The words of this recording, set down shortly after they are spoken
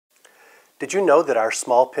Did you know that our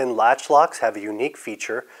small pin latch locks have a unique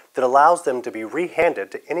feature that allows them to be rehanded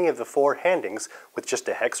to any of the 4 handings with just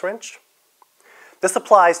a hex wrench? This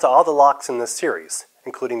applies to all the locks in this series,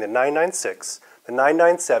 including the 996, the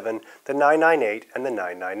 997, the 998, and the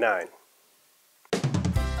 999.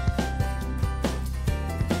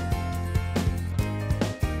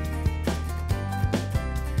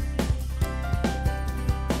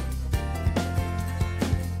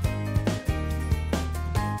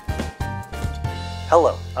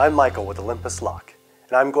 Hello, I'm Michael with Olympus Lock,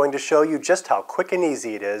 and I'm going to show you just how quick and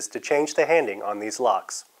easy it is to change the handing on these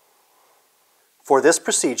locks. For this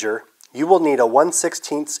procedure, you will need a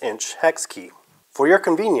 1/16 inch hex key. For your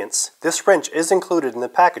convenience, this wrench is included in the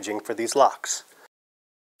packaging for these locks.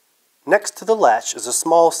 Next to the latch is a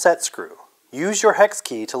small set screw. Use your hex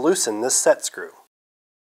key to loosen this set screw.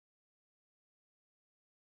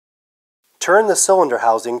 Turn the cylinder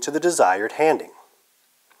housing to the desired handing.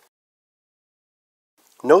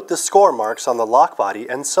 Note the score marks on the lock body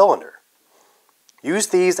and cylinder. Use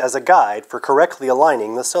these as a guide for correctly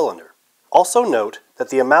aligning the cylinder. Also note that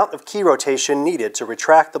the amount of key rotation needed to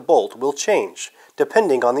retract the bolt will change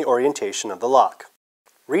depending on the orientation of the lock.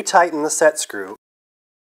 Retighten the set screw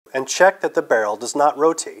and check that the barrel does not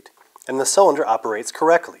rotate and the cylinder operates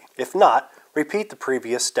correctly. If not, repeat the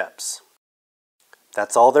previous steps.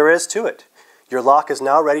 That's all there is to it. Your lock is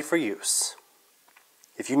now ready for use.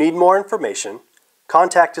 If you need more information,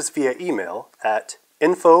 contact us via email at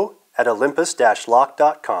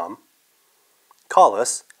info@olympus-lock.com, call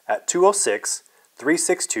us at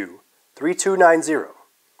 206-362-3290,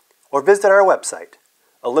 or visit our website,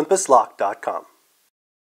 olympuslock.com.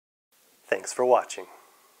 Thanks for watching.